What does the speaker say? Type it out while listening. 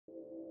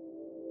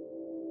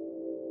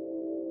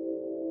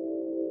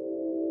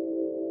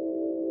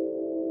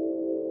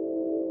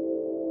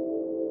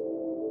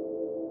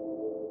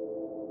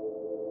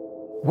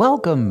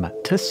Welcome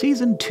to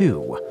Season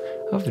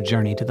 2 of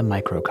Journey to the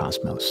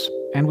Microcosmos.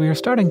 And we are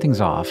starting things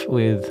off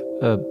with,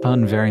 a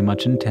pun very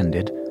much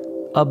intended,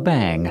 a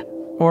bang.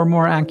 Or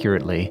more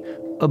accurately,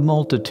 a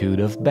multitude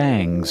of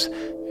bangs.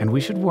 And we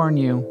should warn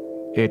you,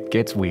 it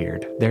gets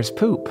weird. There's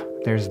poop,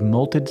 there's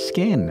molted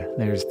skin,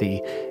 there's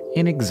the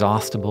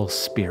inexhaustible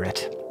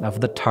spirit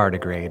of the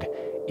tardigrade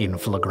in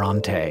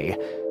flagrante.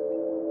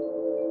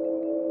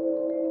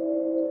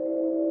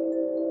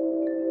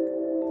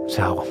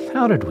 So,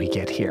 how did we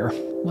get here?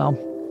 Well,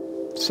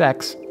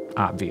 sex,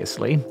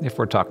 obviously, if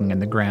we're talking in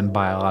the grand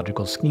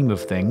biological scheme of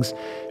things.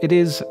 It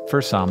is,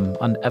 for some,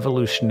 an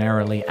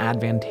evolutionarily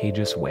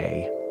advantageous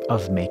way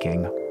of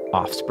making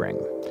offspring.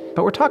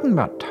 But we're talking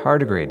about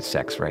tardigrade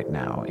sex right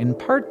now, in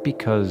part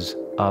because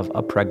of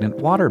a pregnant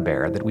water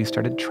bear that we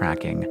started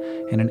tracking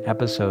in an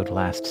episode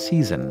last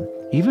season.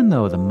 Even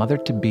though the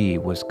mother-to-be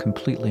was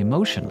completely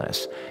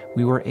motionless,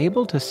 we were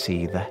able to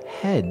see the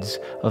heads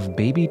of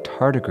baby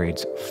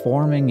tardigrades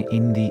forming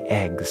in the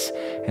eggs,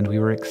 and we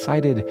were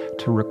excited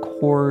to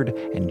record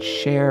and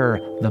share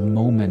the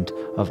moment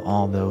of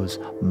all those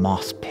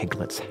moss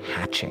piglets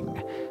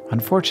hatching.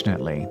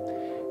 Unfortunately,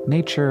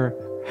 nature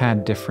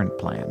had different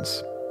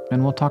plans,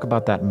 and we'll talk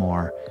about that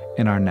more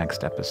in our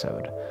next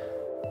episode.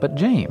 But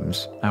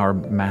James, our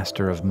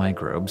master of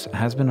microbes,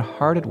 has been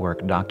hard at work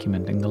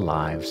documenting the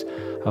lives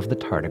of the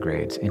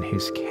tardigrades in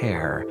his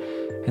care.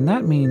 And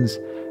that means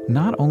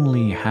not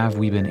only have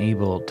we been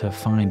able to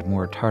find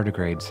more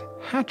tardigrades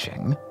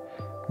hatching,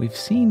 we've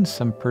seen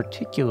some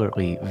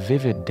particularly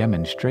vivid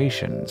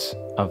demonstrations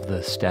of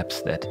the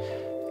steps that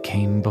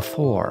came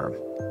before.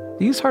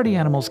 These hardy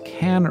animals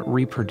can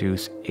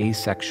reproduce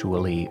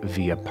asexually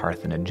via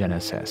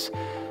parthenogenesis,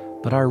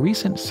 but our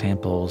recent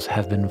samples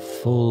have been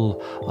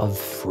full of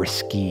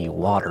frisky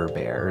water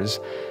bears,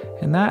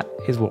 and that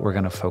is what we're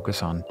going to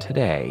focus on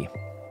today.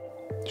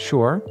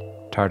 Sure,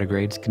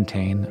 tardigrades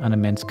contain an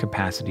immense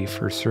capacity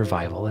for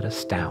survival that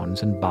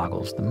astounds and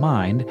boggles the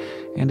mind,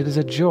 and it is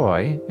a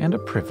joy and a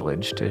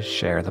privilege to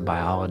share the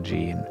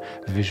biology and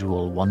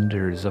visual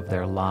wonders of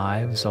their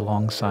lives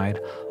alongside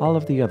all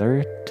of the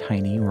other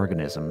tiny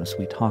organisms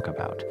we talk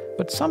about.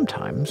 But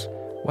sometimes,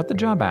 what the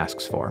job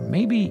asks for,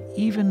 maybe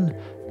even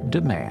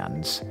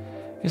demands,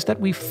 is that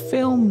we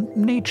film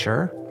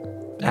nature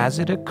as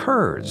it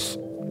occurs.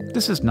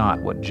 This is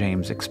not what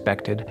James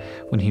expected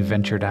when he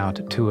ventured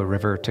out to a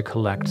river to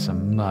collect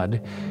some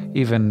mud,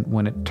 even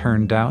when it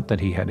turned out that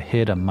he had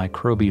hit a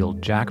microbial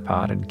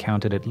jackpot and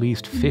counted at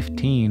least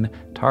 15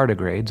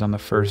 tardigrades on the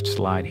first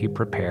slide he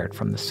prepared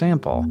from the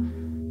sample.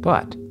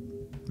 But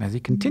as he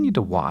continued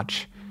to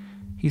watch,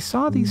 he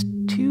saw these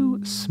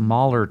two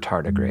smaller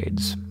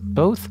tardigrades,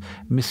 both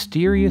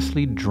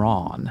mysteriously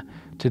drawn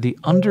to the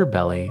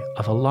underbelly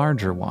of a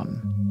larger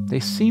one. They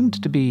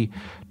seemed to be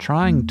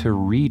trying to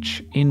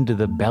reach into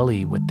the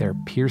belly with their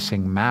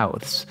piercing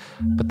mouths,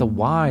 but the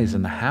whys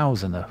and the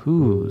hows and the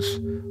whos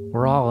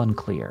were all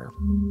unclear.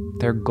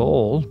 Their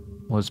goal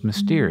was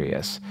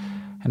mysterious,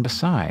 and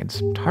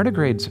besides,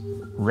 tardigrades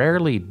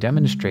rarely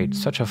demonstrate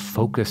such a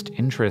focused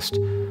interest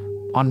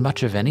on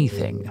much of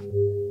anything.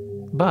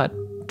 But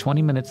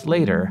 20 minutes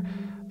later,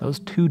 those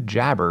two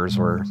jabbers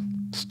were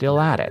still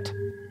at it.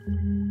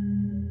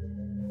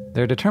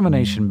 Their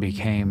determination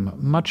became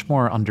much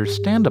more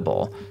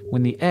understandable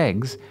when the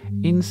eggs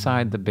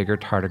inside the bigger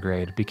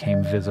tardigrade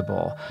became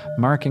visible,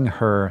 marking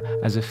her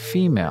as a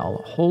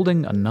female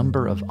holding a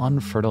number of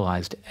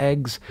unfertilized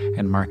eggs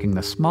and marking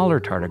the smaller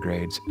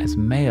tardigrades as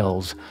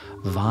males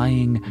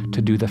vying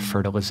to do the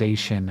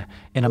fertilization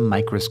in a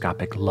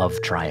microscopic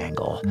love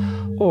triangle,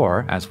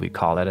 or, as we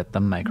call it at the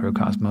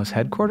Microcosmos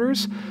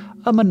headquarters,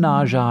 a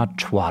menage a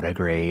trois.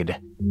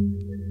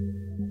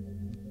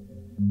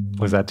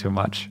 Was that too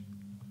much?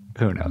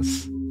 Who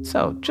knows?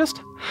 So,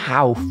 just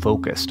how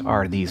focused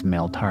are these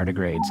male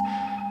tardigrades?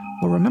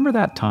 Well, remember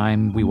that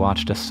time we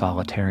watched a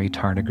solitary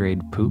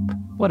tardigrade poop?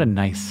 What a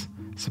nice,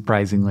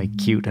 surprisingly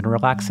cute and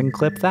relaxing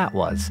clip that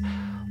was.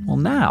 Well,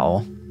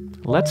 now,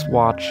 let's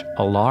watch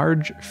a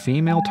large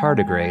female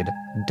tardigrade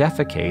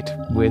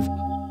defecate with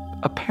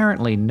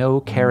apparently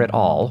no care at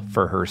all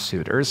for her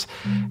suitors,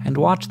 and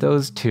watch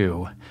those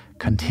two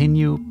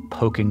continue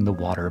poking the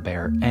water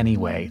bear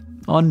anyway,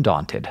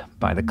 undaunted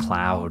by the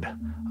cloud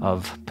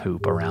of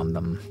poop around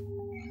them.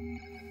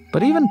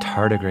 But even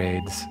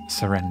tardigrades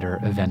surrender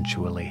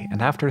eventually,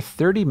 and after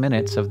 30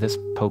 minutes of this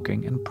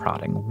poking and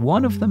prodding,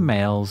 one of the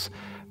males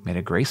made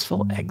a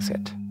graceful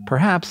exit,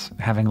 perhaps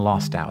having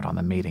lost out on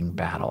the mating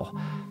battle.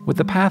 With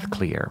the path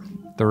clear,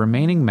 the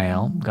remaining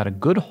male got a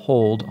good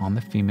hold on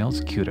the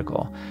female's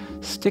cuticle,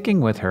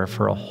 sticking with her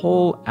for a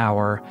whole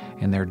hour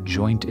in their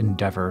joint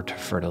endeavor to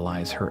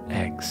fertilize her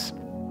eggs.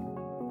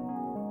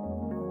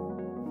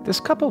 This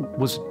couple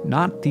was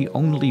not the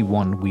only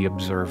one we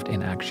observed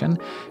in action.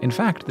 In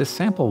fact, this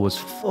sample was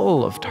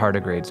full of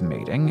tardigrades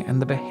mating,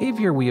 and the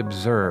behavior we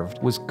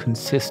observed was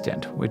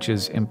consistent, which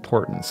is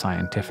important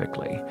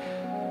scientifically.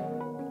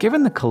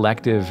 Given the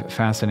collective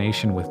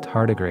fascination with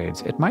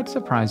tardigrades, it might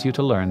surprise you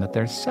to learn that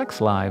their sex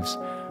lives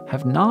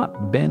have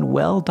not been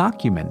well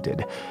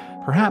documented.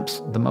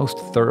 Perhaps the most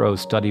thorough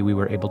study we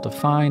were able to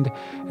find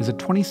is a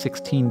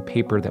 2016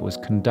 paper that was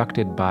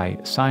conducted by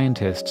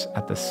scientists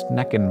at the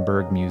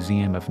Schneckenburg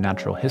Museum of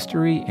Natural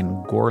History in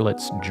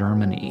Gorlitz,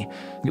 Germany.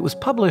 It was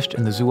published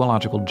in the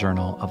Zoological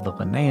Journal of the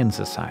Linnaean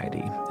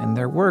Society, and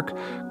their work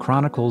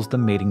chronicles the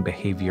mating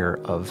behavior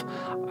of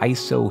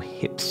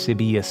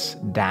Isohypsibius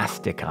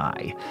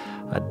dastici,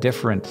 a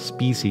different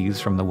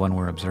species from the one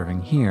we're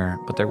observing here,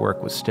 but their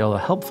work was still a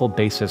helpful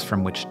basis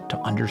from which to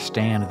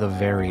understand the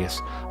various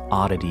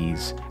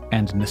oddities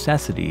and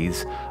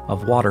necessities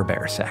of water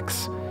bear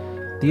sex.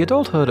 The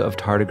adulthood of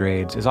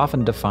tardigrades is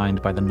often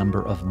defined by the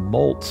number of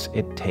molts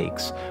it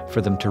takes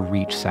for them to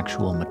reach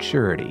sexual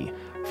maturity.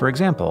 For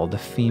example, the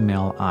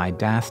female I.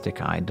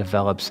 dastici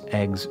develops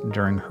eggs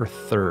during her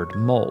third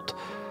molt,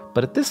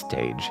 but at this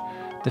stage,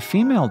 the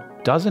female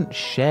doesn't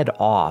shed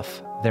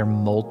off their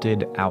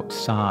molted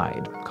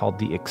outside, called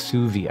the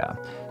exuvia.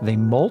 They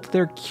molt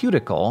their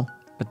cuticle,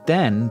 but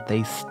then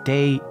they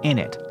stay in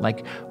it,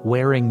 like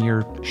wearing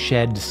your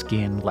shed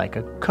skin like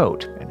a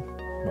coat. And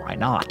why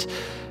not?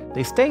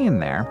 They stay in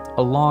there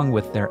along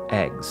with their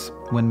eggs.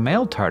 When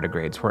male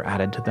tardigrades were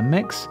added to the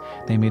mix,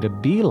 they made a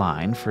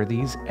beeline for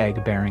these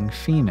egg-bearing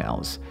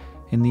females.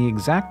 In the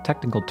exact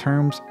technical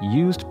terms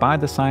used by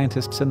the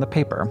scientists in the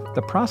paper,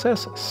 the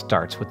process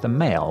starts with the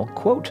male,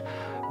 quote,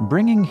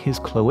 bringing his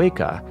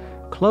cloaca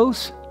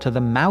close to the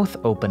mouth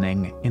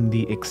opening in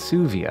the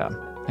exuvia,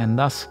 and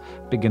thus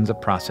begins a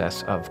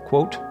process of,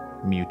 quote,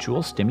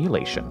 mutual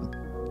stimulation.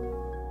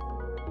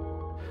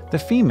 The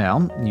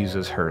female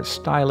uses her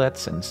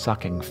stylets and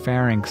sucking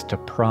pharynx to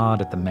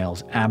prod at the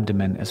male's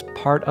abdomen as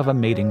part of a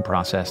mating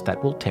process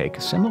that will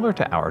take, similar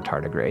to our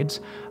tardigrades,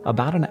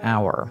 about an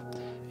hour.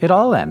 It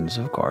all ends,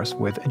 of course,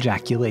 with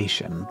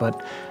ejaculation,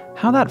 but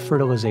how that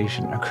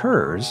fertilization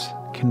occurs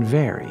can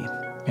vary.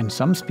 In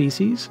some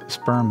species,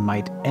 sperm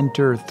might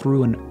enter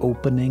through an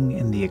opening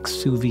in the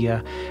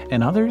exuvia.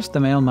 In others, the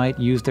male might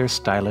use their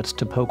stylets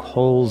to poke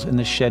holes in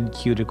the shed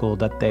cuticle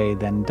that they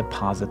then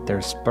deposit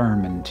their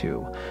sperm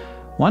into.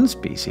 One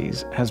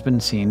species has been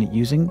seen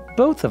using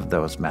both of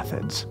those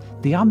methods.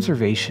 The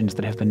observations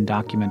that have been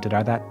documented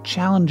are that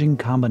challenging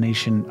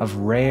combination of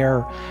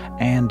rare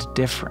and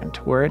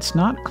different, where it's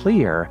not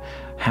clear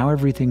how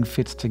everything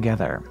fits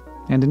together.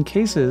 And in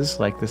cases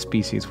like the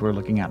species we're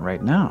looking at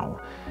right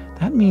now,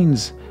 that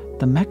means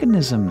the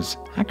mechanisms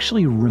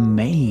actually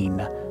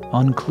remain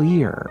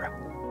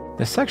unclear.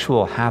 The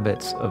sexual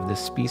habits of this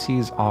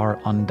species are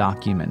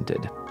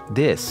undocumented.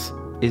 This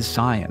is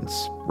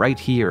science, right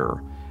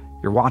here.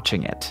 You're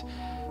watching it.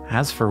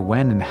 As for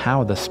when and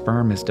how the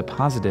sperm is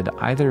deposited,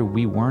 either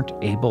we weren't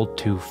able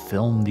to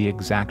film the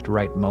exact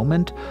right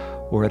moment,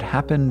 or it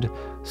happened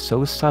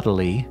so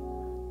subtly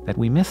that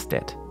we missed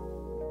it.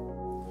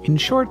 In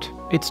short,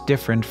 it's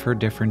different for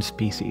different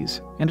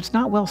species, and it's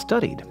not well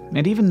studied.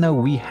 And even though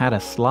we had a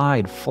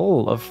slide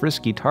full of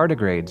frisky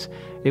tardigrades,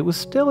 it was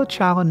still a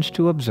challenge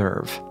to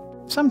observe.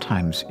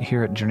 Sometimes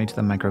here at Journey to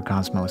the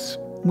Microcosmos,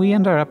 we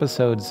end our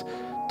episodes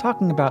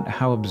talking about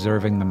how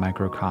observing the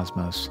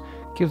microcosmos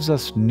gives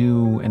us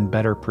new and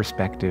better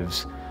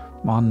perspectives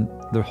on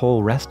the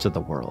whole rest of the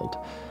world.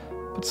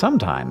 But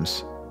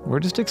sometimes, we're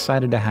just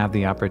excited to have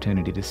the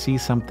opportunity to see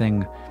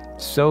something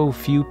so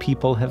few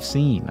people have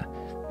seen.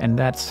 And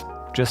that's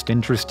just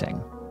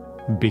interesting,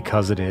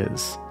 because it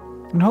is.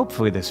 And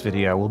hopefully this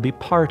video will be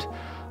part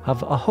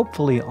of a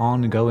hopefully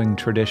ongoing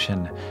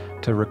tradition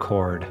to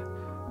record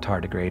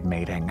tardigrade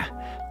mating.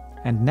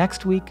 And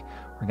next week,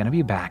 we're going to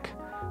be back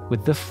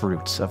with the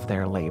fruits of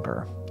their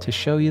labor to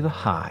show you the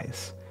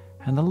highs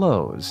and the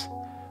lows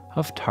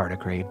of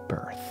tardigrade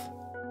birth.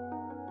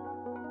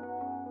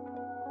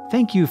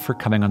 Thank you for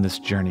coming on this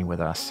journey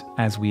with us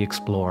as we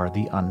explore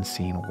the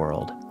unseen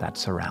world that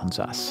surrounds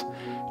us.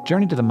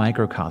 Journey to the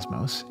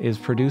Microcosmos is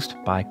produced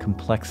by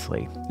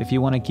Complexly. If you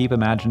want to keep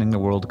imagining the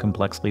world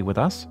complexly with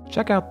us,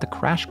 check out the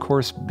Crash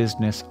Course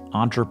Business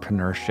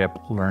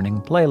Entrepreneurship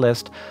Learning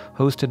playlist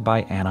hosted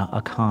by Anna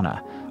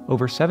Akana.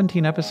 Over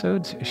 17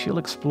 episodes, she'll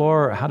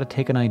explore how to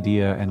take an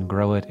idea and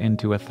grow it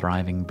into a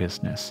thriving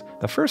business.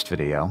 The first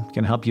video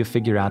can help you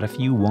figure out if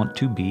you want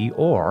to be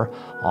or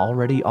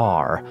already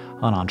are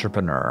an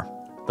entrepreneur.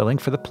 The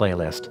link for the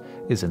playlist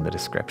is in the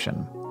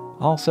description.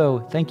 Also,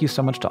 thank you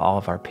so much to all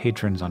of our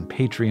patrons on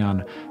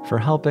Patreon for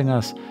helping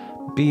us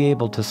be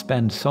able to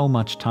spend so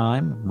much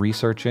time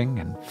researching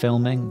and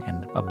filming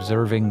and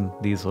observing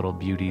these little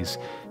beauties.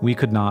 We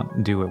could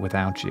not do it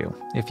without you.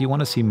 If you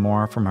want to see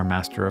more from our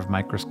master of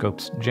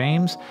microscopes,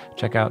 James,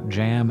 check out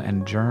Jam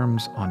and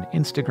Germs on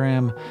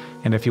Instagram.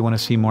 And if you want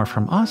to see more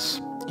from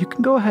us, you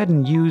can go ahead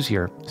and use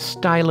your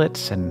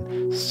stylets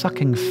and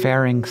sucking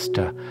pharynx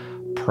to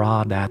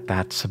prod at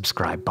that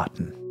subscribe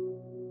button.